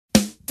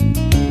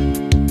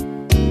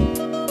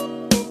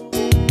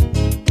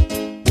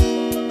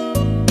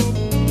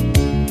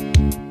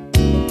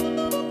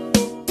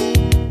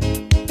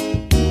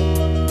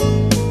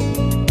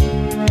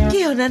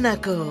bona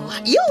nako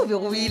yo be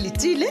go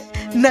iletile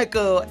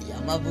nako ya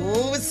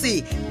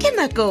mabose ke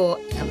nako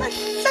ya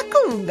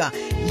mahlakonga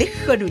le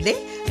kgonole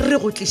re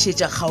go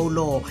tlišetša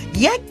kgaolo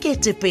ya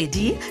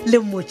ketepedi le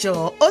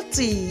motšo o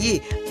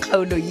tee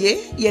kgaolo ye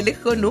ya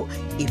lekgono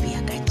e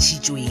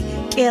beakantšhitšwe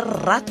ke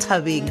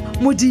Rathabeng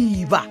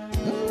Modiba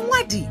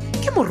ngwadi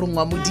ke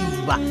morongwa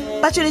Modiba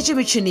ba tšweletše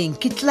metšhineng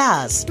ke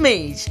class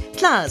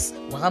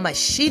wa ga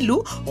Mašilu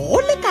go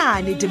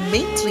lekane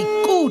Dimitri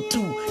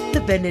Kutu le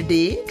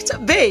Benedict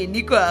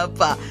Beni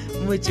Kwapa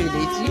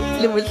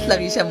motšweletši le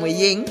mohlagiša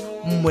moyeng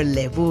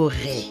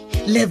Moleboge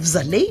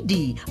Lebza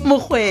Lady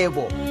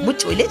Mokgwebo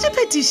motšweletše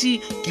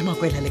phetiši ke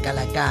Makwela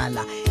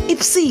Lekalakala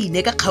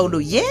ipsine ka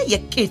kgaolo ye ya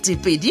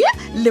ketepedi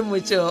le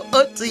motšo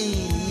o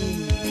tee.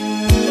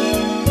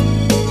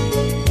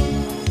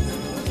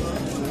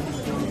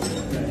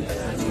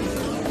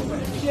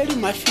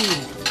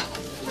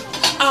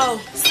 Au,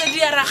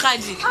 Sophia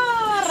Rakgadi.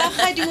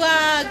 Rakgadi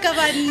wa ka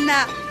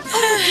banna.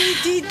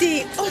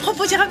 Didi, o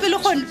khopotse gape le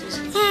gone.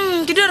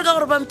 Ke dire ka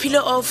gore ba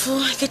mphile off,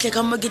 ke tle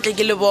ka mo ke tle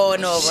ke le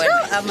bona o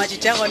bona. A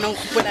matšatši a gona o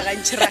kgopola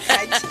gantši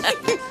Rakgadi.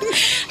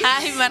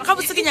 Ai man, ga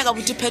botse ke nyaka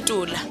bote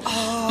phetola.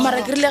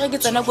 Mara ke rile ge ke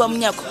tsena kwa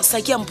monyako,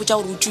 sa ke a mpotša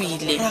gore o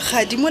tswile.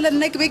 Rakgadi mola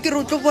nna ke be ke re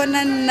o tlo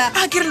bona nna.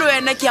 A ke re le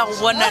wena ke ya go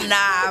bona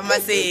na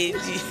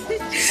Masedi.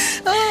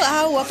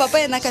 Wa papa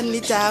yena ka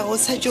nnete a go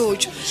sa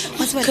Jojo.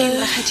 Mo tseba ke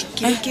Rakgadi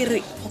ke be ke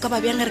re go ka ba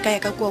bjang re ka ya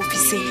ka kwa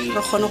ofiseng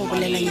re kgone go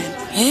bolelanyana.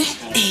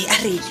 A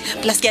re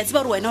plus ke a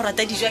tseba gore wena o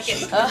rata dijo a ke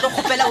re tlo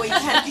kgopela wa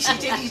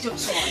ithandisitše dijo.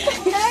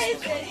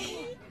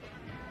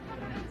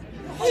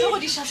 Go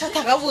di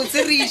shashata ga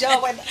botse re ja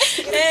wa bona.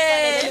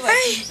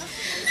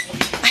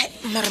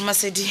 Mara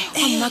Masedi,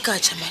 o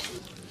mmakatša man.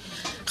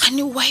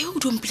 Gane why o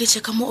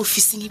dompiletša ka mo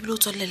ofising ebile o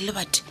tswalele le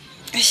batho?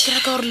 Ke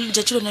reka gore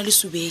letšatši lona le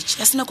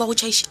subetše a sena kwa go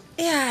tšhaiša.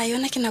 Ya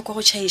yona ke nako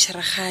go tšhaiša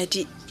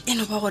Rakgadi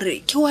eno ba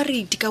gore ke wa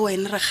re ka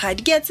wena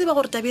Rakgadi ke a tseba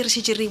gore tabe re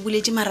šetše re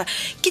buletše mara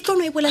ke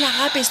tlono e bolela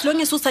gape selong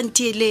e se o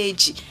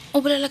santheeletše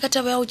O bolela ka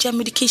taba ya go tšea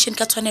medication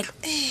ka tshwanelo.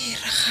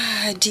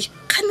 Rakgadi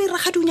kgane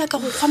Rakgadi o nyaka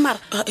go kgwa mara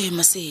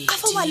Masedi a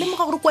fa wa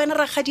lemoga gore ko wena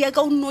Rakgadi ya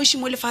ka o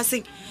nnoši mo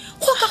lefaseng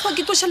go ka kgwa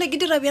ke tlošala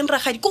ke dira bjang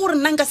Rakgadi ke gore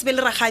nna nka se be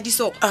le Rakgadi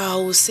so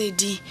ao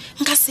Sedi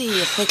nka se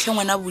kgwetlhe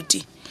ngwana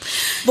boti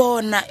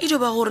bona e dio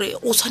ba gore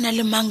o tshwana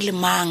le mang le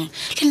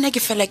nna ke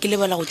fela ke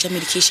lebala go tšea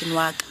medication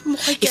wa ka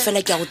e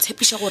fela ke a go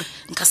tshepiša gore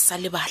nka se sa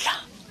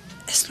lebala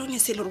as long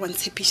as e le gore wa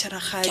ntshepiša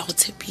Rakgadi ke a go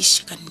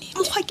tshepiša ka nnete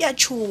mokgwa ke a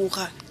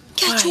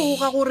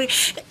tšhoga gore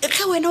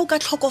ge wena o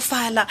ka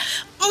tlhokofala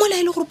mola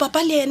e le gore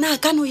papa le ena a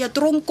ka no ya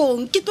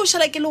tronkong ke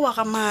tlošala ke le wa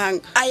ga mang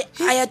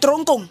a ya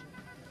tronkong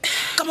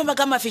ka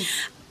mabaka mafeng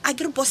a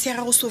ke re boss ya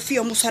gago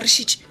Sophia mo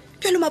swarišitše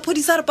pele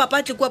maphodisa a re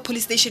papa a tle kwa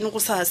police station go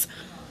sasa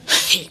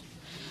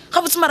ga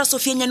botse mara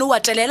Sophia nyane o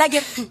atelela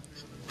ke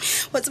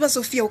wa tseba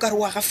Sophia o ka re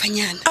wa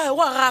gafanyana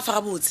wa gafa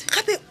ga botse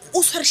gape o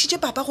swarišitše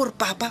papa gore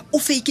papa o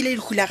feikile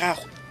lehu la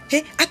gago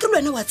a ke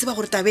le wena wa tseba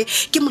gore tabe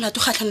ke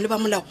molato kgatlhano le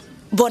ba molao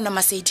bona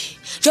Masedi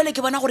jwale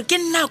ke bona gore ke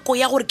nako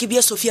ya gore ke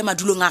beye Sophia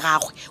madulong a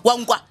gagwe wa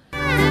nkwa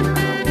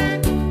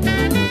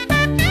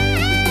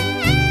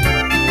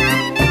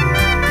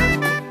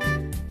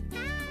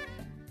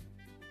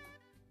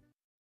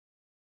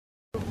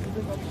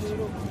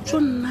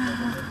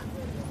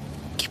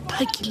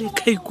Kile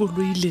ka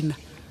ikoloi lena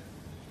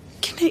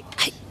ke ne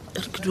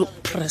re ke do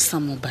pressa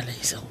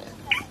mobalaiza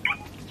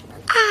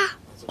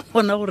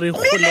bona gore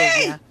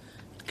golega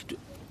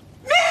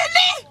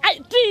ai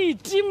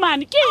titi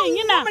man ke eng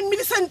na man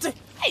Millicent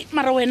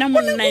mara wena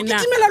monna ina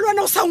ke timela le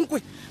wena o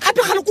sankwe gape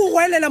gale go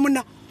goelela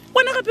monna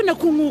wena gape na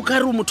kongwe o ka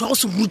re o motho wa go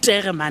se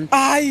rutege man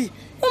ai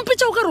o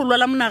mpetša o ka re o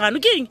lwala monagano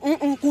ke eng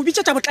ko o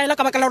bitša tša botlaela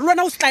ka baka la gore le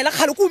wena o se tlaela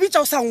gale ko o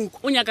bitša o sankwe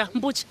o nyaka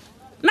mpotse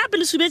nna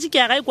pele subetse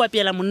ke ya ga e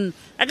kwapiela monna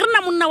a ke re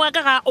na monna wa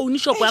ka ga own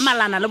shop ya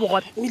malana le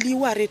bogobe meli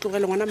wa re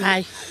tlogele ngwana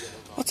hai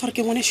o tshware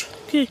ke ngwanesho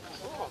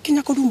ke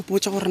nyaka di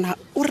mpotsa gore na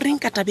o reng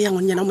ka tabe ya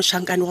ngonyana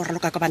moshankane go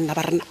raloka ka banna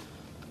ba rena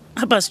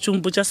a ba se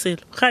tšompotsa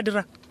selo ga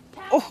dira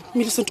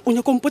Millicent o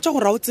nyaka mpotsa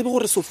gore a o tsebe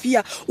gore Sophia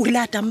o rile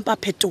a tampa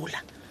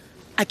phetola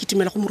a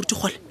kitimela go moruti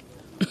gole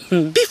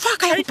before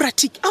ka ya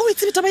pratic a o e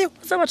tsebe taba eo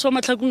sa batho ba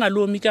matlhakong a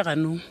lomi ka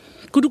ganong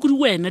kudu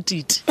wena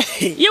titi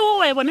yeo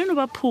wa e bona eno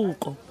ba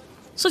phoko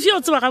Sophia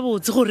o tseba ga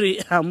botse gore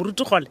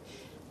moruti gole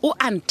o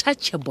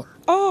untouchable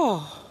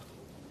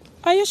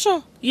are you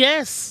sure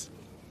yes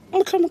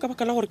motlhomo ka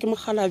baka la gore ke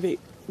mogalabe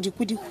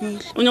dikudi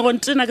hwile o nyego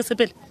ntena ke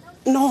sepele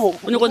no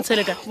o nyego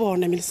ntshele ka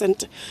bona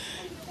Millicent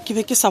ke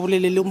be ke sa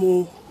bolelele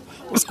mo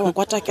o se wa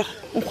kwata ka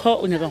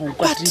o nyaka go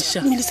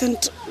kwatisha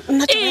Millicent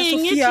nna taba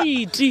Sophia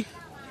titi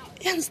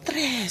ya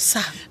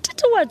stressa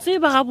titi wa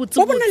tseba ga botse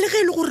o bona le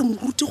ge e le gore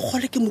moruti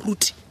gole ke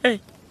moruti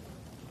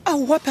a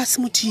wa pass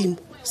modimo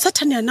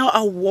Sathane yana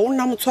a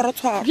wona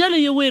motshwaratshwara bjale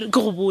ye we ke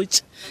go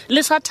botse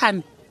le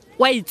Sathane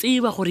wa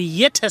itseba gore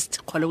ye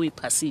test khole o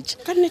ipassitše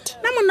ka nnete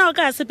na monna o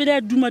ka sepela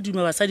ya duma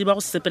basadi ba go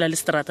sepela le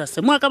strata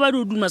se mo ka ba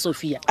do duma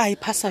Sophia a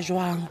ipassa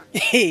jwang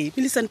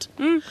Millicent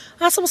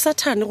a se bo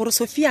Sathane gore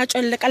Sophia a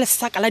tswelle ka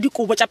lesaka la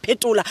dikobo tša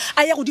phetola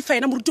a ya go di fa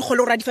ena moruti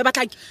gole gore a di fa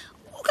batlaki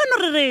o ka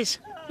no re resha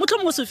motlho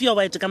mongwe Sophia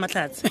wa ete ka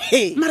matlhatse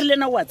Hey. mare le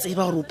ena wa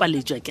tseba gore o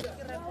paletswe akere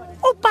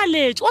o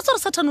paletswe wa tsa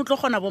gore Satan o tlo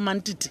kgona bo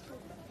mantite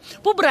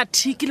bo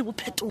bratiki le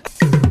bophetola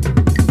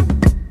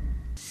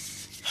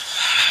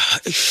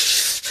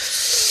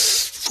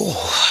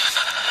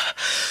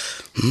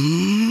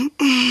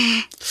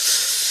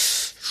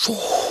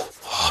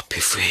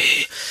befetwa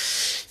we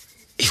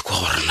e kwa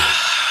gore na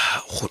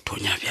go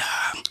tonya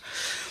bjang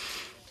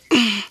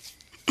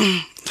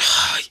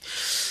hai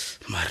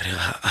mare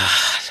a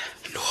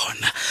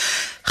lona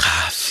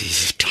ga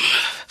fete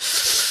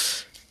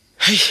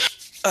hei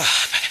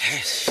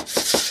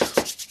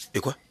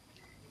ekwa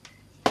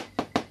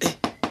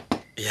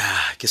ya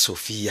ke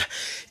Sophia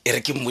e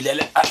re ke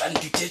mmolele a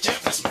ntutetse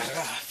ba se mare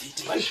ga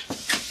fete man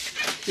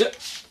ya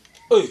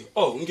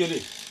oh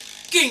ngele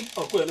King,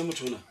 ko yana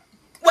motho na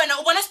wena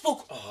o bona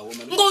spook.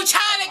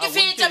 Ngouchabe ke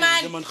fete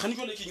man. man khani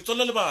jole ke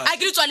tsolla le ba A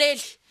ke di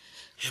tswalele.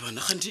 he bana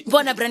khanti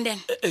Bona Brandon.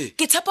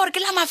 Ke tshepa gore ke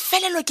la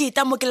mafelelo ke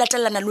eta mo ke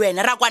latelana le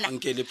wena ra kwana.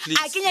 Nkele please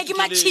A ke nya ke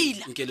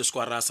matšhila. nkele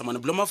squarasa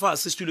man bloma fa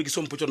se studio ke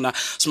sompotso na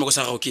semoko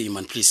sa gago ke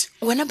man please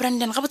Wena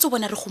Brandon ga botse o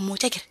bona re go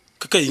motša kere.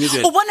 ka eng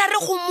bjale O bona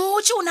re go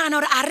motse o nagana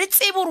gore a re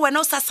tsebe gore wena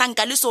o sa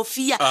sanka le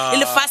Sophia e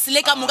le fase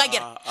le ka moka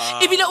kere.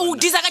 Ebile o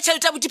disa ka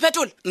tšhelete ya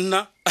botiphetola.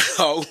 nna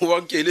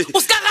wa nkele O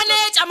ska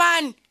ganetša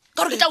man.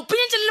 Ka gore ke tla o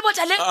pinetse le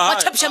botla le wa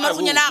tšhapša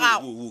marunyana a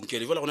gago.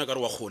 nkele vola gona ka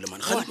re wa gole man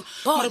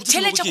Bona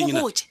tšhelete go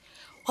botse.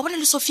 Wa bona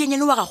le Sophia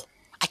nyane wa gago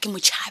a ke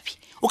motšhabi.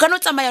 O ka no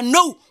tsamaya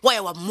no wa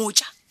ya wa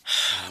motša.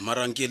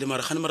 mara nkele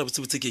mara gane mara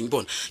botsebotse keng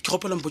bona ke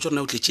gopola mpotso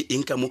rona o tletse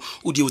eng ka mo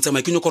o di o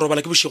tsamaya ke nyoko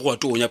robala ke bošego wa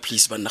tonya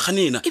please banna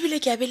ganena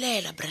Ebile ke a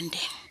belela Brandon.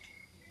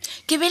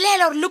 Ke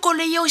belela gore le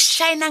kolo yeo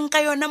shinang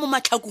ka yona mo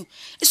matlhakong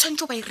e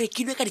tshwantse ba e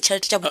rekilwe ka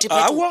ditšhelete tša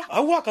botiphetola.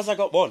 awa ka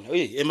saka bona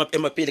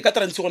ema pele ka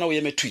trantse gona o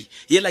eme thui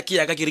yela ke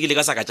yaka ke rekile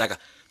ka saka jaka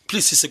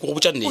please se go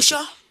botsa nnete O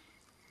sure?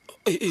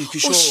 ke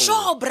O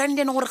sure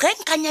Brandon gore ge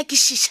nka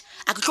nyakišiša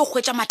a ke tlo go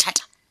hwetša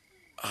mathata.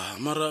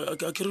 mara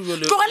a ke re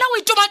jole Tlogela o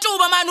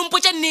itomatoba mane o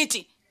mpotša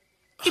nnete.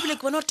 Ebile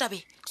ke bona gore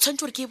tabe tshwantse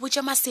gore ke e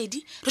botša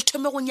masedi re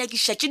thome go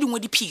nyakiša tše dingwe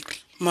diphiri.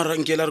 mara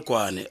nkela re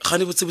kwane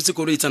gane botsebotse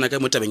kolo e tsana ka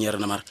mo tabeng ya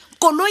rena mara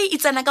Koloi e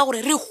tsena ka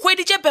gore re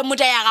hweditše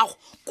pemota ya gago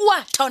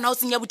kua town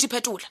houseng ya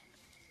botiphetola.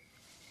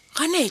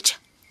 Ganetša.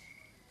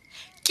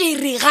 Ke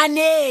re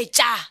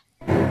ganetša.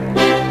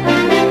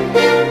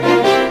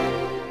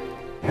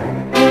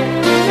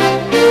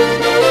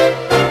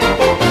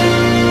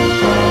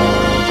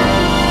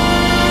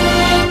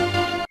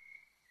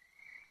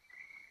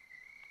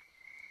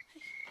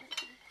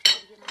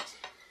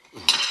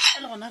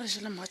 le gona re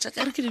jela moatša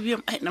ka re ke dibia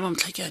na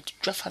mamtlha ke a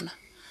jwa fana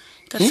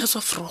ka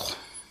tlhatswa frogo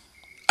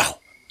ao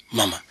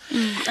mama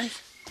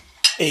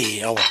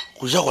awa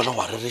go ja gona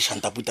wa re re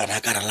shantaputana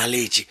ya ka re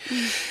laletše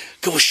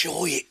ke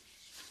bošego ye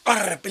a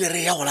re pele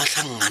re ya go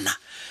latlhangana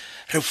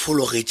re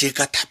fologetse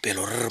ka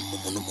thapelo re re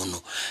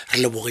momonomono re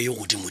leboge ye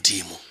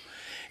godimodimo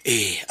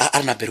a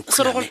re nape re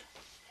serogolo kulame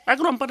a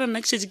ke rompana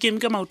nna ke šetse ke eme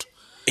ka maoto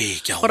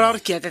ke a go raya gore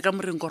ke yaka ka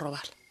moreng ko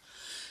robala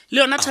le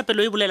yona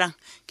thapelo e bolelang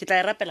ke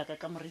tla e rapela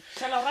ka moreng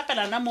fela o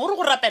rapela namo o re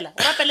go rapela o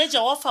rapele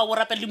Jehova o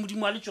rapele le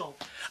modimo wa letšobo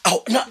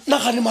ao na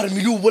gane mare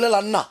mele o bolela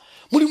nna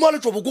modimo wa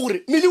letšobo ko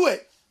gore mele we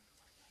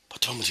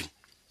batho ba modimo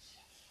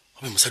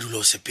go be mosadi ule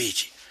o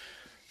sepetse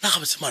na ga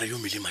botse mare yo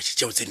mele matše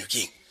tšeo tsenyo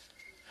ke eng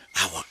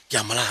awa ke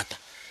a molata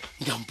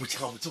nka mpotse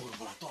ga botse gore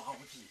molato wa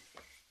gago ke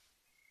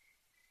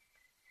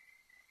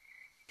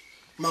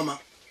mama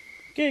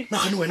ke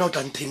na gane wena o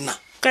tla ntheng nna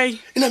kae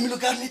e namelo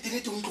ka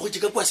netenete o ntlogetse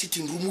ka kwa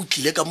sitting room o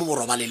tlile ka mo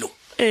borobalelong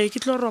ke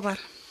tlo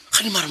robala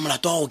gane mare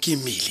molato wa gago ke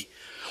mmele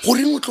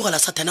goreng o tlogela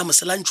sathana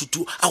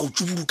moselantšhutu a go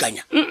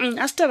tsuburukanya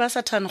a se taba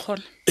sa thane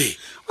gole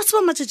o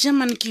tseba matšatši a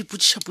mane ke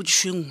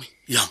ipotšišapotšišo e nngwe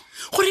yang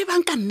gore e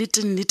bang ka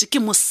nnete ke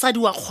mosadi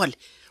wa kgole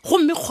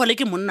gomme kgole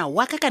ke monna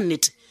wa ka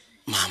nnete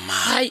mama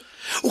Hai.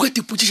 o ka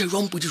tipotsiša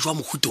jwang podi jwa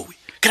mohutowe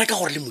ke reka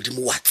gore le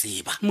modimo wa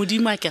tseba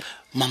modimo a kere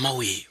mama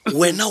we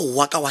wena o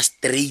waka wa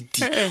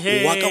straight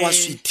o waka wa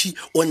sweetie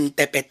o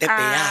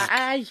ntepetepe yaka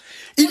ai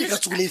e le ka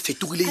tsogile e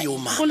fetogile eo go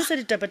mama le sa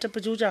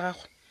ditapetepe tšeo tša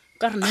gago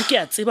ka rena ke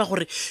a tseba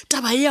gore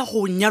taba e ya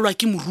go nyalwa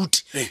ke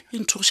moruti e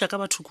nthogoša ka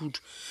batho kudu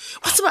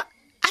wa tseba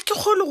a ke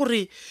kgole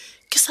gore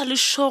ke sa le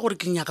sure gore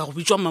ke nyaka go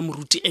bitswa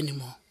mamoruti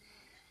anymore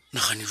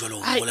nagane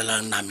jalo o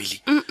bolelang namele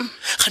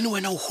gane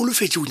wena o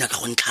holofetse o nyaka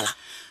go ntlhala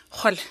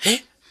gole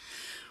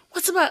wa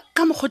tseba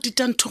ka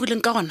mokgotita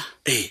nthogileng ka gona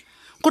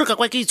gore ka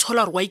kwa ke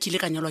itshola gore wa ikile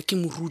ka nyalwa ke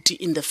moruti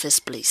in the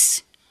first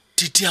place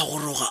tite ya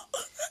goroga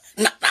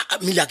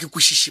mele a ke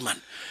kwešiše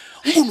mane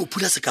nkono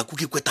phula sekako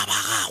ke kweta ba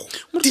gago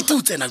tite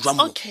o tsena jwa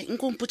mo okay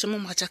nko mpotse mo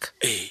mogatšaka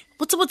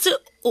botsebotse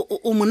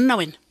o monna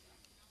wena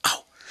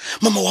ao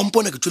mama wa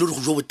mpona ke tswele re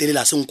go jwa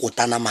botelela a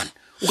senkotana mane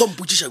o ka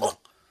mpotsiša jwang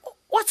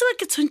wa tseba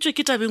ke tshwentswe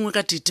ke tabengwe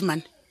ka tite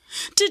mane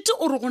tite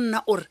o re go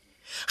nna ore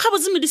ga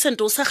botse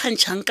medicente o sa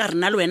kgantšhang ka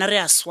rena le wena re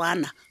a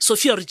swana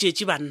Sophia re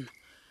tšeetse banna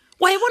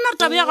wa e bona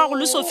tabe ya gago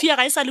le Sophia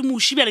ga e sa le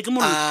moši bjale ke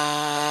moruti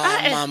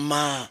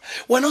mama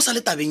wena o sa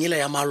le tabeng ele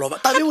ya maloba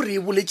tabe o re e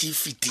boletse e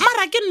fetile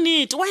mara ke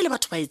nnete wa ile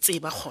batho ba e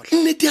tseba kgole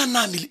nnete ya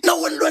namile na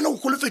wena o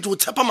golofetse go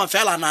tshepa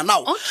mafela na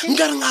nao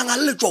nka re nganga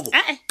le letsobo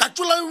ka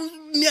tsola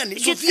meane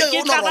Sophia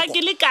ke tla ba ke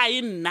le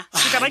kae nna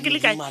ke tla ba ke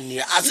le kae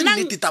a se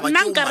nnete taba ke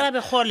nna nka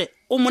rabe kgole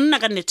o monna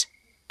ka nnete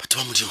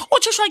batho ba modimo o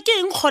tshoshwa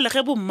ke eng kgole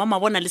ge bo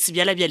mama bona le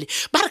sebjala bjale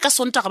ba re ka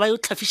sontaga ba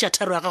yo tlhafisha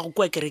tharo ya gago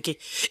kwa kereke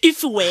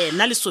if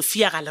wena le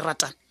Sophia ga le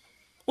ratana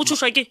o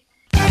tshoshwa ke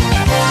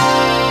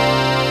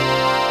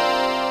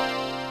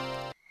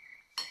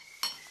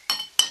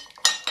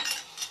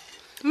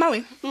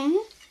mawe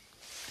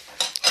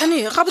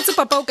kane ga botse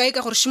papa o kae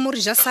ka gore shimo re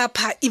ja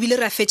sapha ebile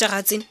re a fetša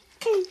ga tsene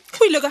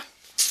go ile ka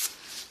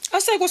a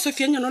sa go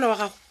Sophia nyanola wa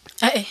gago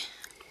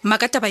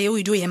maka taba yeo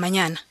e dio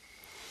yemanyana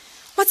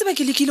wa tseba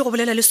ke lekile go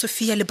bolela le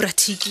Sophia le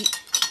Bratiki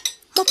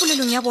mo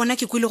polelong ya bona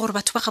ke kwile gore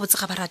batho ba ga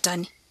botse ga ba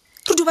ratane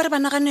re du ba re ba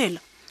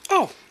naganela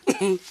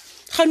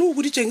ga no o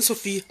boditseng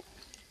Sophia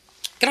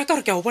ke rata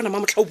gore ke a o bona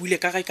mamotlha o buile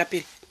ka gae ka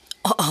pele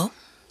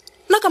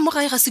nna ka mo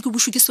gae ga se ke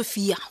bushu ke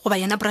Sophia goba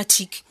yena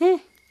Bratiki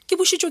ke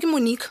bušitšwe ke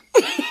Monica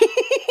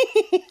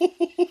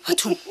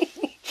batho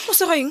o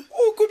se gaeng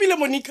o kubile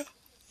Monica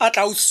a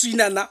tla o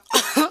swinana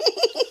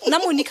nna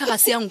Monica ga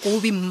se yang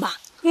gobe mma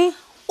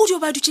o dio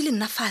ba dutse le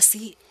nna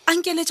fase a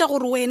nkeletša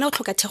gore wena o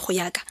tlhoka thego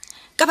yaka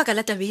ka baka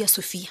la tabe ya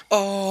Sophia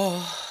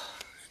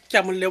ke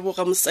a mo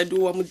leboga mosadi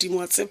wa modimo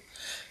wa tseba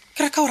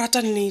ke raka o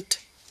rata nnete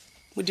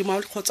modimo a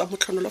le kgotsa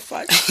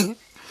motlhonolofatša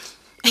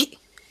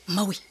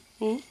mawe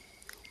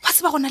wa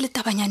tseba gona le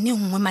tabanyane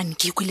nngwe mane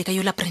ke ikwele ka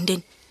yola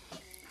Brandon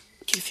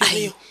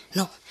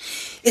no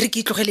e re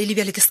ke itlogele le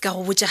bjale ke se ka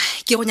go botša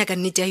ke go nyaka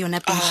nnete ya yona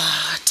pele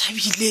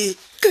Thabile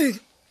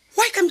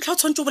why ka mtlha o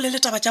tshwantse o bolele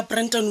taba tša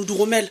Brandon o di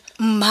romela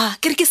mma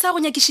ke re ke sa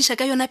go nyakišiša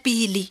ka yona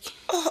pele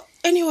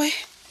anyway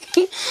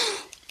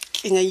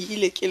ke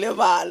nyaile ke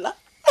lebala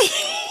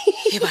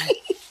ebala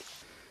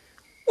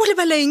o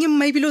lebala eng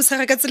mma ebile o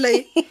tshega ka tsela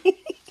e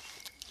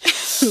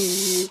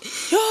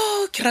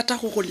ke rata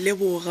go go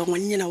leboga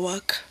ngwannyena wa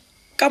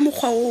ka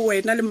mokgwa o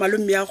wena le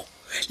malome yago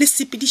le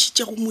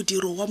sepedišitše go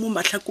modiro wa mo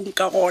mahlakong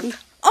ka gona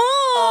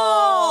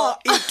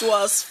it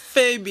was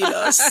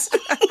fabulous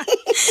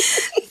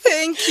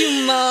thank you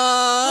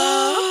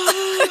ma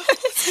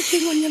ke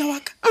ngwannyena wa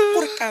ka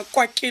gore ka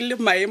kwa ke le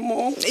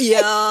maemong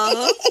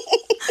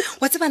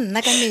wa tseba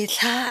nna ka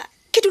metlha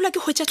ke dula ke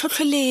hwetša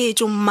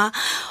tlhotlheletšo mma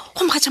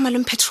go mogatša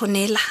malome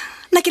Petronella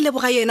nna ke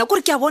leboga yena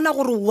gore ke a bona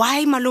gore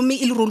why malome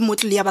e le role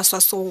model ya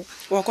baswa so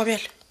wa kwa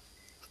bjale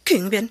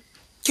ke eng bjane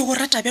ke go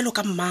rata bjalo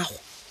ka mmago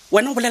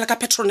wena o bolela ka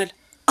Petronella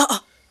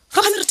ga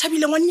re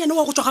thabile ngwannyane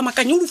wa go tswa ga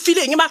makanye o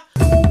fileng ma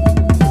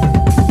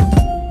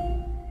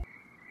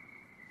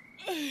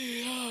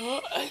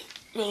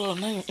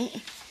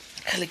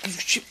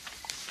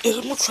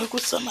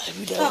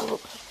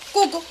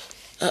koko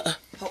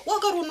wa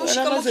ka rona o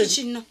šika mo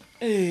kitšhenna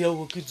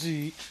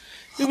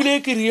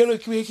ebile ke rielo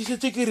ke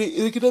setse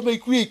ke na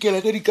maikue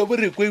kela ka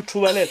dikaboreko e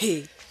thobalela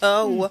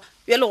aowa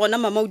bjale gona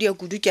mama o dia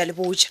kudu ke a le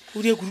botša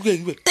o dia kudu ka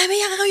ebe tabe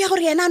ya gago ya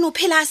gore yena a no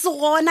phela a se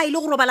gona ile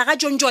go robala ga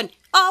John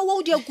aowa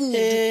o dia kudu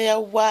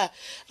aowa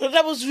re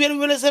tla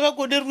bosuelebele se ba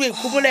kone re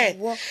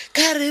ekgomolela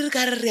ka re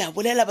a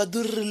bolela ba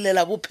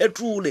dirilela bo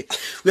phetole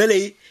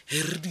bjale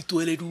re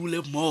ditoele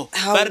diole mo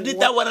ba re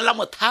dita bonela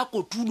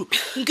mothako tulo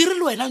nke re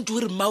le wena ntse o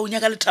re mma o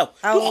nyaka lethago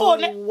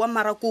wa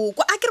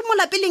marakoko a ke re mo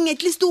lapeleng at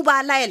least o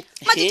ba laela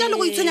matita le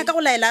go itshwenya ka go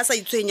laela a sa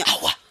itshwenya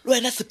aowa le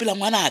wena sepela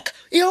ngwanaka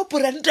eo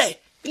porente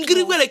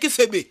nkere bjale ke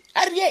febe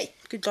a re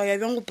ke tla ya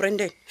bjang go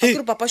Brandon a ke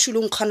re papa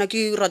Shilo nkgana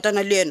ke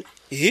ratana le ena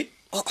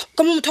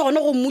ka mo motho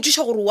gona go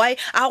mmotsiša gore why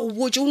a go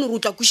botse o ne re o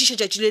tla kwešiša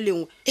tšatši le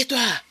lengwe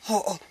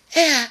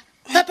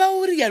papa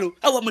o re yalo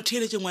a wa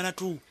motheeletse ngwana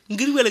too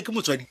nkere bjale ke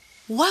motswadi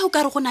wa o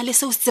ka re go na le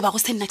seo se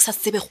tsebago se nna ke sa se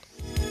tsebego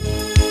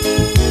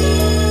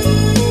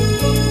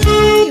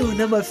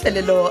yona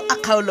mafelelo a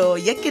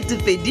kgaolo ya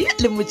ketepedi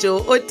le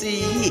motšo o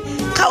tee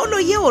kgaolo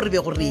yeo re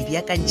be go re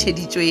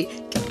beakantšheditšwe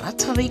ke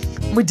Rathabeng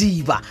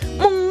Modiba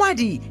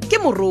mongwadi ke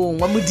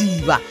Morongwa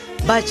Modiba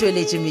ba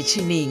tšweletše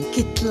metšhineng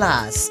ke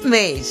class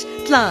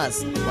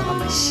wa ga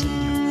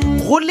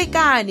mašilo go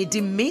lekane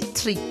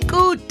Dimitri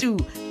Kutu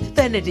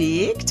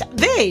Benedict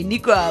Beni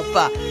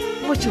Kwapa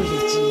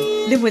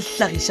motšweletši le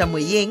mohlagiša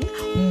moyeng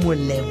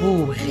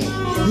Moleboge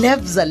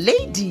Lebza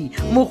Lady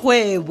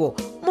Mokgwebo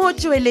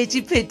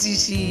motšweletši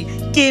phetiši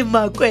ke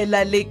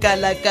Makwela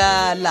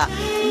Lekalakala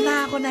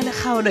na go na le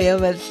kgaolo ya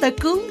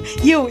mahlakong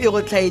yeo e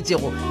go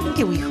tlhaetšego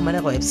ke o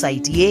ihumana go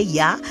website ye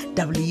ya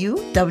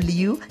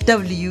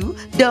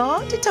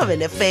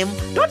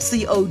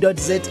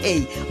www.tobelfm.co.za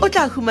o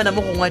tla humana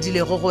mo go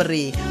ngwadilego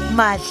gore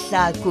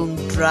Mahlakong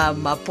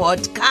Drama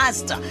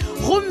Podcast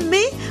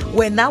gomme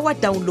wena wa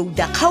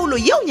downloada kgaolo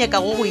yeo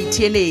nyakago go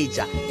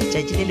itheeletša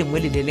tšatši le lengwe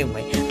le le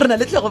lengwe re na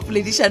le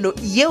tlhogopoledišano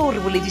yeo re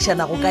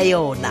boledišanago ka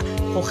yona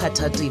go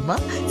kgatha tema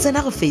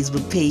tsena go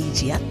Facebook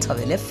page ya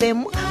Thobel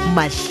FM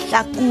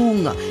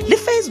Mahlakong le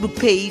Facebook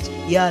page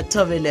ya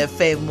Thobel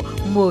FM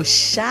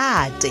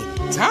Mošate.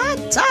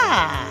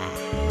 Ta-ta!